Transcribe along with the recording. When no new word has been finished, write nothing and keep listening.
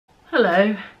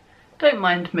Hello, don't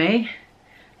mind me.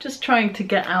 Just trying to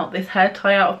get out this hair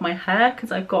tie out of my hair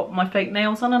because I've got my fake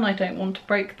nails on and I don't want to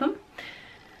break them.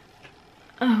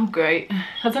 Oh great.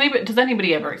 Does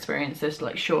anybody ever experience this?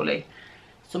 Like surely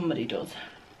somebody does.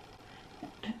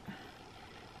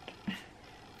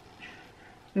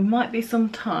 It might be some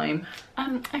time.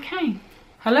 Okay.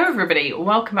 Hello everybody,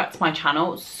 welcome back to my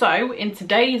channel. So in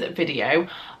today's video,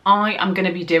 I am going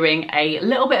to be doing a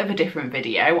little bit of a different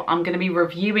video. I'm going to be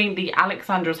reviewing the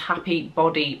Alexandra's Happy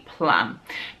Body Plan.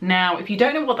 Now, if you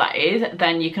don't know what that is,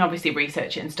 then you can obviously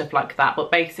research it and stuff like that. But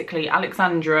basically,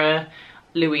 Alexandra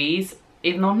Louise,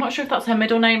 even though I'm not sure if that's her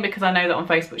middle name because I know that on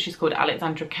Facebook she's called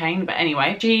Alexandra Kane. But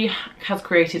anyway, she has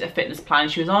created a fitness plan.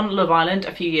 She was on Love Island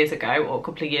a few years ago, or a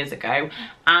couple of years ago,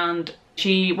 and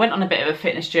she went on a bit of a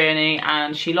fitness journey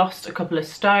and she lost a couple of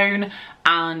stone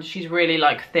and she's really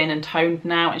like thin and toned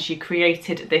now, and she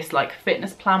created this like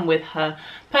fitness plan with her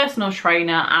personal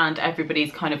trainer and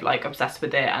everybody's kind of like obsessed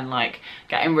with it and like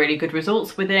getting really good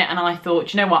results with it. And I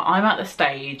thought, you know what, I'm at the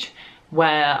stage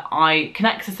where I can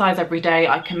exercise every day,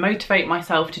 I can motivate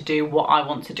myself to do what I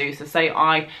want to do. So say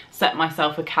I set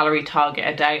myself a calorie target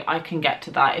a day, I can get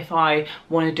to that. If I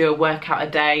want to do a workout a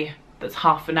day that's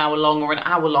half an hour long or an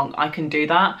hour long, I can do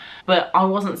that. But I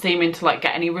wasn't seeming to like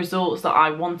get any results that I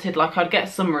wanted. Like I'd get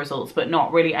some results but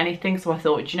not really anything. So I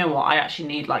thought, do you know what, I actually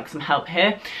need like some help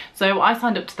here. So I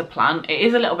signed up to the plan. It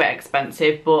is a little bit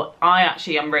expensive, but I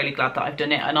actually am really glad that I've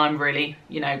done it, and I'm really,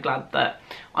 you know, glad that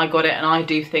I got it. And I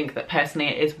do think that personally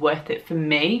it is worth it for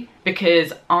me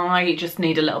because I just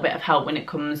need a little bit of help when it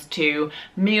comes to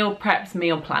meal preps,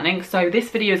 meal planning. So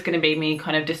this video is going to be me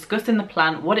kind of discussing the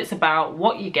plan, what it's about,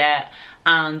 what you get,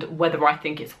 and whether I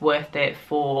think it's worth it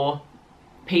for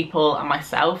people and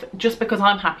myself. Just because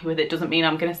I'm happy with it doesn't mean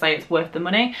I'm going to say it's worth the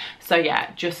money. So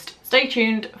yeah, just stay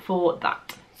tuned for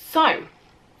that. So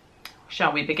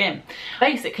shall we begin?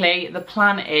 Basically, the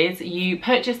plan is you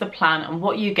purchase the plan and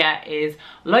what you get is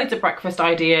loads of breakfast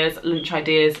ideas, lunch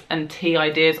ideas and tea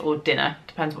ideas, or dinner,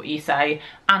 depends what you say,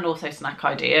 and also snack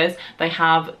ideas. They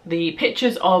have the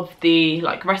pictures of the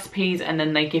like recipes and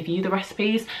then they give you the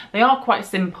recipes. They are quite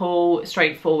simple,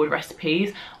 straightforward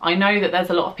recipes. I know that there's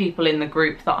a lot of people in the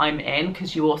group that I'm in,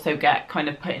 because you also get kind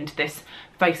of put into this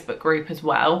Facebook group as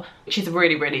well, which is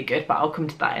really, really good, but I'll come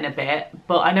to that in a bit.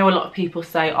 But I know a lot of people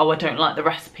say, oh, I don't like the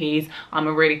recipes, I'm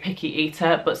a really picky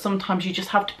eater, but sometimes you just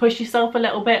have to push yourself a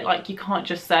little bit. Like you can't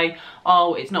just say,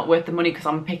 oh, it's not worth the money because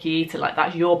I'm a picky eater. Like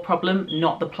that's your problem,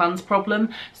 not the plan's problem.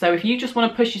 So if you just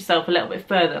want to push yourself a little bit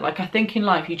further, like I think in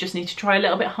life you just need to try a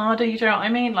little bit harder, you know what I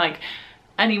mean? Like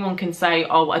anyone can say,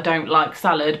 oh, I don't like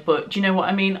salad, but do you know what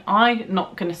I mean? I'm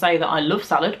not going to say that I love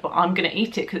salad, but I'm going to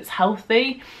eat it because it's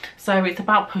healthy. So it's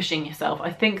about pushing yourself.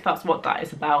 I think that's what that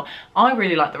is about. I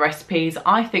really like the recipes.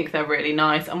 I think they're really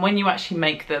nice, and when you actually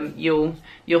make them, you'll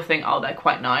think, oh, they're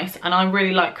quite nice. And I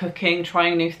really like cooking,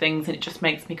 trying new things, and it just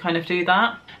makes me kind of do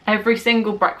that. Every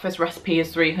single breakfast recipe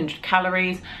is 300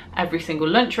 calories. Every single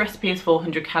lunch recipe is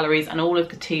 400 calories, and all of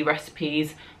the tea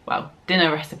recipes, well,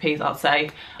 dinner recipes I'll say,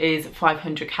 is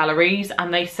 500 calories.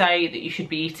 And they say that you should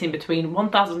be eating between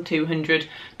 1,200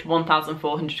 to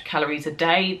 1,400 calories a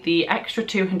day. The extra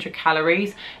 200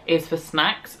 calories is for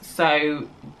snacks. So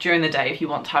during the day, if you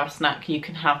want to have a snack, you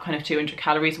can have kind of 200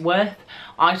 calories worth.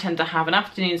 I tend to have an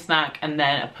afternoon snack and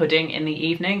then a pudding in the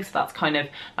evening, so that's kind of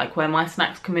like where my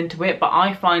snacks come into it. But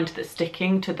I find that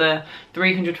sticking to the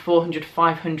 300, 400,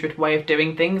 500 way of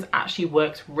doing things actually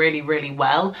works really, really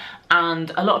well.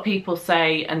 And a lot of people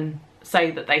say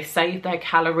that they save their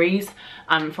calories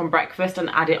from breakfast and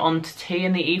add it on to tea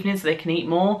in the evening so they can eat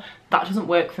more. That doesn't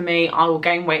work for me. I will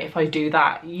gain weight if I do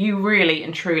that. You really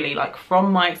and truly, like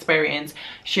from my experience,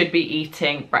 should be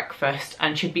eating breakfast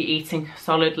and should be eating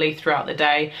solidly throughout the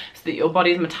day so that your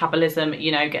body's metabolism,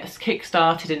 you know, gets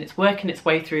kick-started and it's working its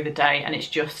way through the day, and it's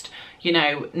just, you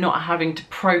know, not having to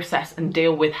process and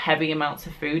deal with heavy amounts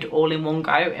of food all in one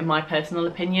go, in my personal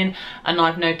opinion. And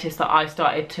I've noticed that I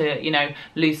started to, you know,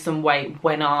 lose some weight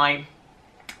when I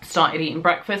started eating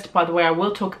breakfast. By the way, I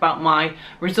will talk about my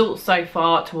results so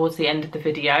far towards the end of the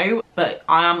video, but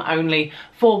I am only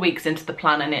 4 weeks into the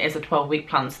plan and it is a 12-week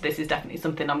plan, so this is definitely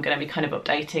something I'm going to be kind of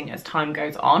updating as time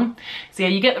goes on. So yeah,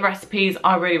 you get the recipes.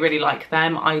 I really, really like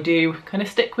them. I do kind of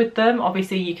stick with them.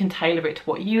 Obviously you can tailor it to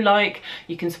what you like,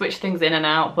 you can switch things in and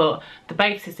out, but the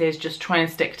basis is just try and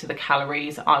stick to the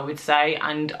calories, I would say.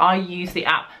 And I use the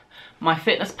app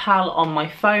MyFitnessPal on my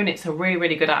phone. It's a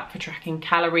really good app for tracking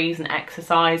calories and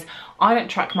exercise. I don't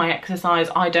track my exercise.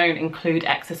 I don't include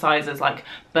exercises like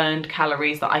burned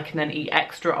calories that I can then eat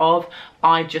extra of.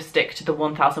 I just stick to the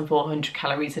 1,400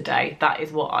 calories a day. That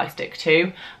is what I stick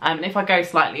to. And if I go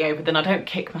slightly over, then I don't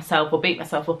kick myself or beat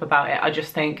myself up about it. I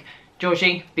just think,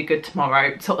 Georgie, be good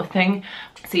tomorrow, sort of thing.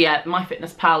 So yeah,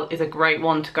 MyFitnessPal is a great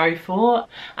one to go for.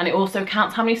 And it also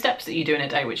counts how many steps that you do in a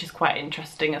day, which is quite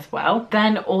interesting as well.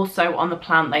 Then also on the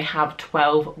plan, they have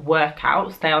 12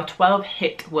 workouts. They are 12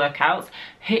 HIIT workouts.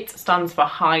 HIIT stands for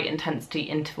high intensity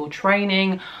interval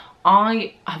training.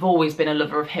 I have always been a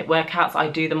lover of HIIT workouts. I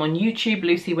do them on YouTube.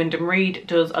 Lucy Wyndham Reed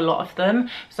does a lot of them,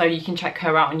 so you can check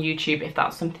her out on YouTube if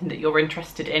that's something that you're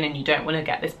interested in and you don't want to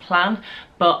get this plan.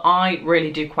 But I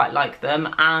really do quite like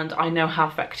them, and I know how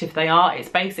effective they are. It's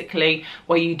basically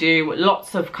where you do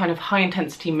lots of kind of high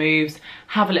intensity moves,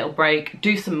 have a little break,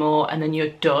 do some more, and then you're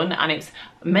done. And it's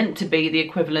meant to be the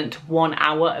equivalent to 1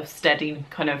 hour of steady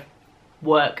kind of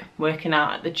working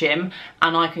out at the gym,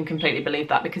 and I can completely believe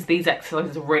that, because these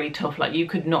exercises are really tough. Like, you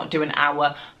could not do an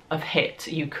hour of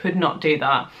HIIT, you could not do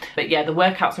that. But yeah, the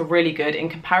workouts are really good in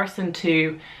comparison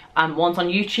to ones on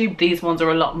YouTube. These ones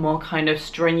are a lot more kind of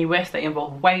strenuous. They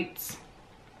involve weights.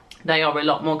 They are a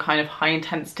lot more kind of high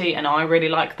intensity, and I really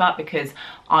like that because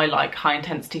I like high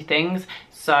intensity things.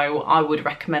 So I would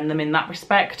recommend them in that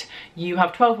respect. You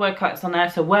have 12 workouts on there.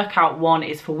 So workout 1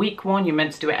 is for week 1. You're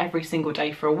meant to do it every single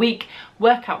day for a week.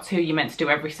 Workout 2, you're meant to do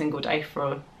every single day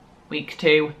for week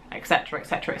 2, etc,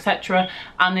 etc, etc.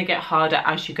 And they get harder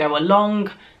as you go along.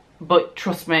 But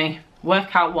trust me,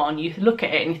 workout 1, you look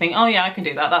at it and you think, oh yeah, I can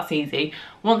do that, that's easy.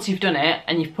 Once you've done it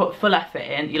and you've put full effort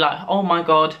in, you're like, oh my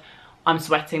God, I'm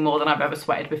sweating more than I've ever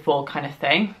sweated before, kind of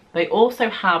thing. They also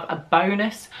have a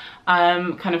bonus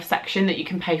kind of section that you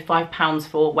can pay £5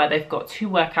 for, where they've got 2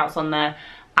 workouts on there,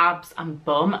 abs and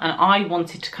bum. And I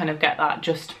wanted to kind of get that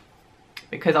just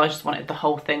because I just wanted the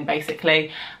whole thing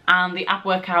basically. And the ab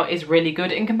workout is really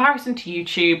good in comparison to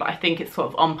YouTube. I think it's sort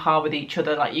of on par with each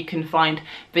other. Like, you can find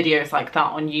videos like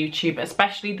that on YouTube,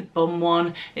 especially the bum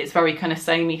one. It's very kind of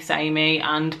samey,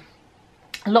 and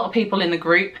a lot of people in the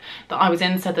group that I was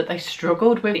in said that they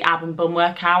struggled with the ab and bum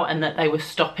workout and that they were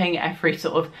stopping every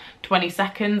sort of 20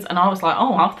 seconds. And I was like,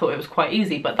 oh, I thought it was quite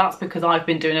easy, but that's because I've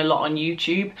been doing a lot on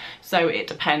YouTube. So it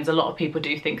depends. A lot of people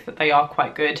do think that they are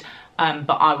quite good.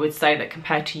 But I would say that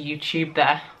compared to YouTube,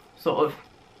 they're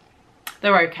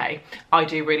okay. I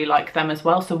do really like them as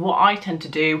well. So what I tend to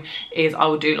do is I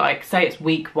will do, like, say it's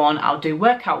week 1, I'll do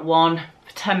workout 1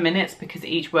 for 10 minutes because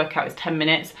each workout is 10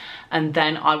 minutes. And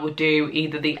then I will do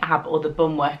either the ab or the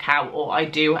bum workout, or I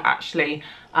do actually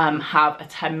have a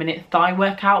 10-minute thigh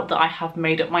workout that I have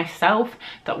made up myself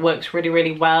that works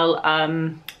really well.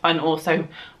 And also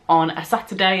on a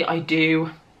Saturday, I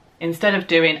do, instead of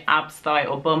doing abs, thigh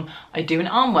or bum, I do an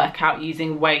arm workout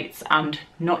using weights and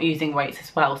not using weights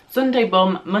as well. Sunday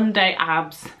bum, Monday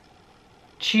abs,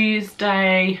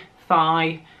 Tuesday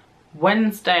thigh,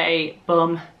 Wednesday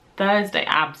bum, Thursday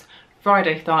abs,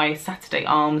 Friday thighs, Saturday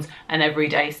arms, and every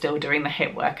day still doing the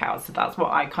HIIT workouts. So that's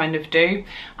what I kind of do,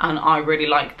 and I really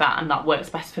like that, and that works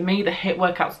best for me. The HIIT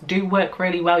workouts do work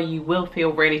really well. You will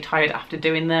feel really tired after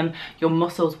doing them. Your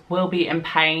muscles will be in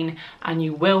pain, and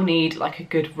you will need like a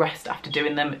good rest after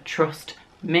doing them. Trust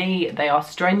me, they are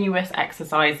strenuous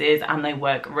exercises and they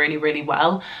work really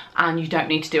well, and you don't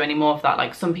need to do any more of that.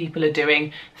 Like, some people are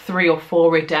doing 3 or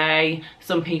 4 a day,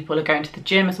 some people are going to the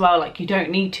gym as well. Like, you don't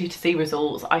need to see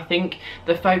results. I think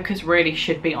the focus really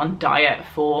should be on diet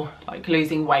for like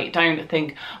losing weight. Don't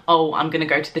think, oh, I'm gonna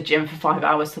go to the gym for 5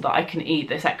 hours so that I can eat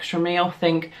this extra meal.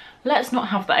 Think, let's not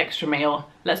have that extra meal.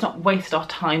 Let's not waste our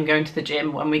time going to the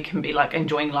gym when we can be like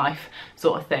enjoying life,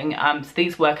 sort of thing. So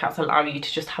these workouts allow you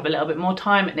to just have a little bit more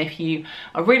time. And if you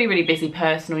are a really busy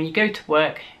person or you go to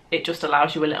work, it just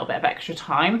allows you a little bit of extra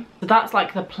time. So that's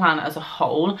like the plan as a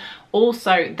whole.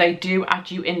 Also, they do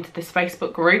add you into this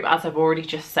Facebook group, as I've already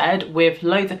just said, with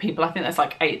loads of people. I think there's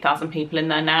like 8,000 people in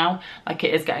there now. Like,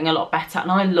 it is getting a lot better, and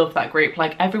I love that group.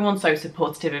 Like, everyone's so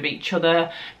supportive of each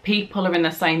other. People are in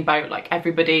the same boat. Like,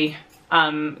 everybody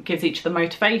gives each other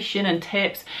motivation and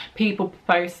tips. People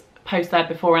post their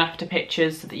before and after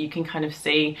pictures so that you can kind of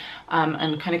see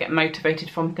and kind of get motivated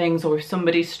from things. Or if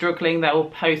somebody's struggling, they will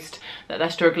post that they're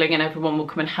struggling and everyone will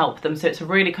come and help them. So it's a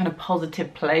really kind of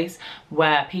positive place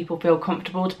where people feel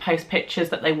comfortable to post pictures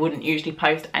that they wouldn't usually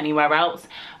post anywhere else,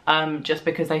 just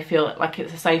because they feel like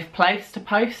it's a safe place to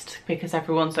post, because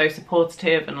everyone's so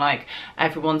supportive and like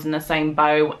everyone's in the same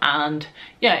boat. And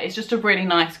yeah, it's just a really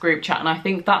nice group chat, and I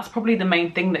think that's probably the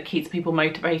main thing that keeps people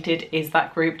motivated, is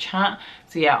that group chat.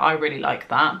 So yeah, I really like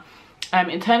that.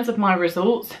 In terms of my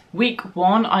results, week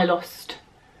 1 I lost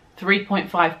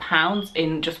 3.5 pounds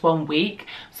in just 1 week.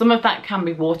 Some of that can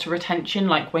be water retention,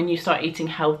 like when you start eating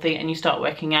healthy and you start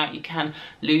working out, you can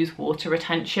lose water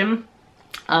retention,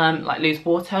 like lose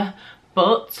water,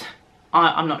 but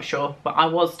I'm not sure, but I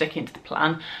was sticking to the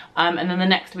plan. And then the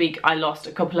next week I lost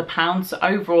a couple of pounds, so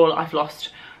overall I've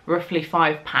lost roughly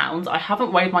 5 pounds. I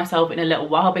haven't weighed myself in a little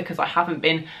while because I haven't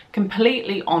been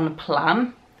completely on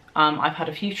plan. I've had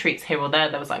a few treats here or there.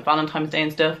 There was like Valentine's Day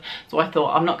and stuff, so I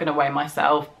thought I'm not going to weigh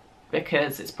myself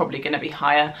because it's probably going to be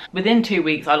higher. Within 2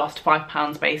 weeks I lost 5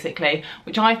 pounds basically,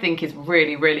 which I think is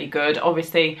really, really good.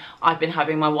 Obviously I've been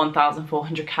having my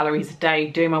 1,400 calories a day,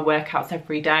 doing my workouts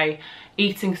every day,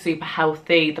 eating super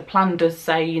healthy. The plan does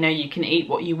say, you know, you can eat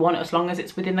what you want as long as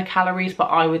it's within the calories, but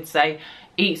I would say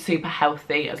eat super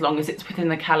healthy as long as it's within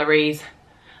the calories,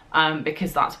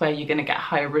 because that's where you're going to get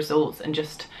higher results. And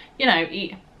just, you know,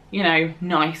 eat, you know,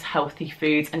 nice healthy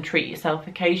foods and treat yourself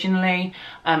occasionally.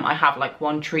 I have like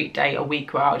 1 treat day a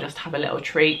week where I'll just have a little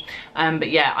treat. But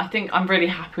yeah, I think I'm really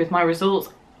happy with my results.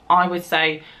 I would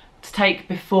say to take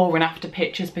before and after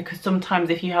pictures, because sometimes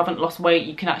if you haven't lost weight,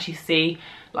 you can actually see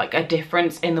like a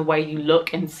difference in the way you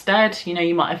look instead. You know,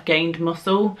 you might have gained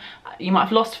muscle, you might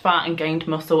have lost fat and gained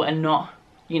muscle and not,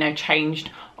 you know,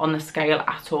 changed on the scale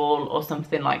at all or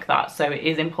something like that. So it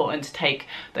is important to take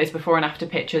those before and after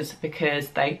pictures because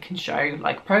they can show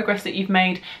like progress that you've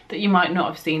made that you might not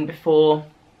have seen before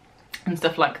and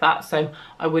stuff like that. So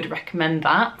I would recommend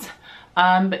that.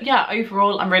 But yeah,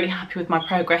 overall I'm really happy with my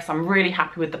progress. I'm really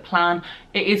happy with the plan.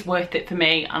 It is worth it for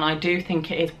me, and I do think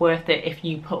it is worth it if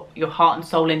you put your heart and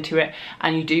soul into it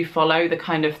and you do follow the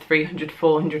kind of 300,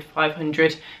 400,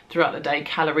 500 throughout the day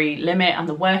calorie limit and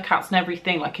the workouts and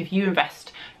everything. Like if you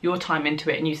invest your time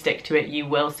into it and you stick to it, you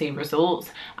will see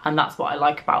results, and that's what I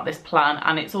like about this plan.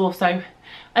 And it's also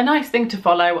a nice thing to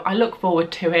follow. I look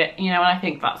forward to it, you know, and I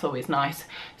think that's always nice.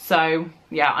 So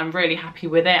yeah, I'm really happy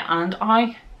with it, and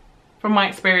I, from my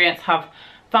experience, have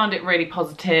found it really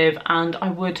positive, and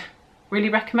I would really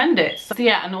recommend it. So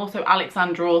yeah, and also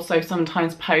Alexandra also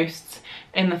sometimes posts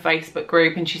in the Facebook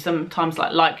group, and she sometimes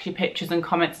like likes your pictures and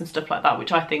comments and stuff like that,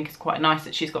 which I think is quite nice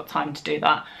that she's got time to do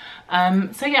that.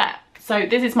 So yeah, so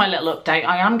this is my little update.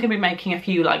 I am going to be making a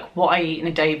few like what I eat in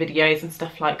a day videos and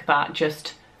stuff like that,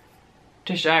 just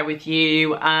to share with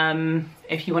you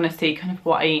if you want to see kind of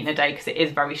what I eat in a day, because it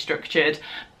is very structured.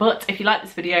 But if you like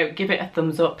this video, give it a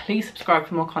thumbs up, please subscribe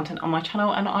for more content on my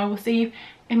channel, and I will see you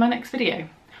in my next video.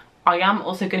 I am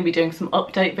also going to be doing some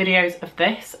update videos of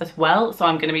this as well, so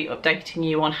I'm going to be updating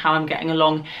you on how I'm getting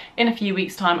along in a few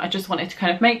weeks time. I just wanted to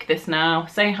kind of make this now,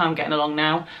 say how I'm getting along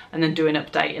now, and then do an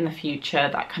update in the future,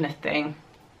 that kind of thing,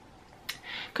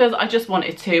 because I just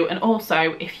wanted to. And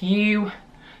also, if you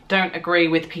don't agree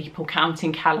with people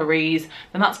counting calories,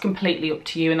 then that's completely up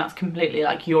to you, and that's completely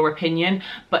like your opinion.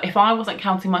 But if I wasn't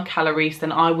counting my calories,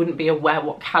 then I wouldn't be aware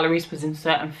what calories was in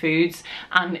certain foods.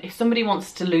 And if somebody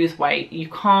wants to lose weight, you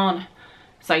can't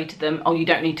say to them, oh, you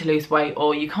don't need to lose weight,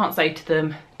 or you can't say to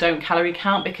them, don't calorie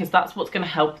count, because that's what's going to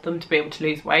help them to be able to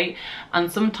lose weight. And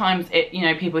sometimes it, you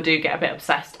know, people do get a bit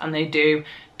obsessed and they do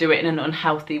it in an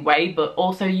unhealthy way, but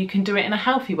also you can do it in a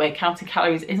healthy way. Counting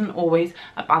calories isn't always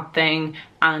a bad thing,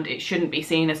 and it shouldn't be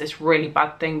seen as this really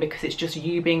bad thing, because it's just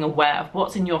you being aware of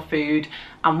what's in your food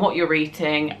and what you're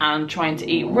eating, and trying to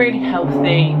eat really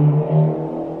healthy,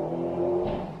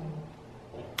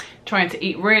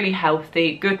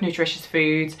 good nutritious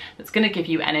foods that's going to give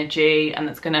you energy and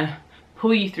that's going to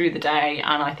pull you through the day.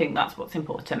 And I think that's what's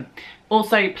important.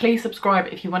 Also, please subscribe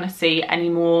if you want to see any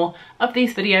more of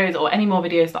these videos or any more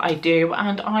videos that I do,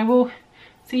 and I will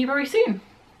see you very soon.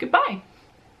 Goodbye.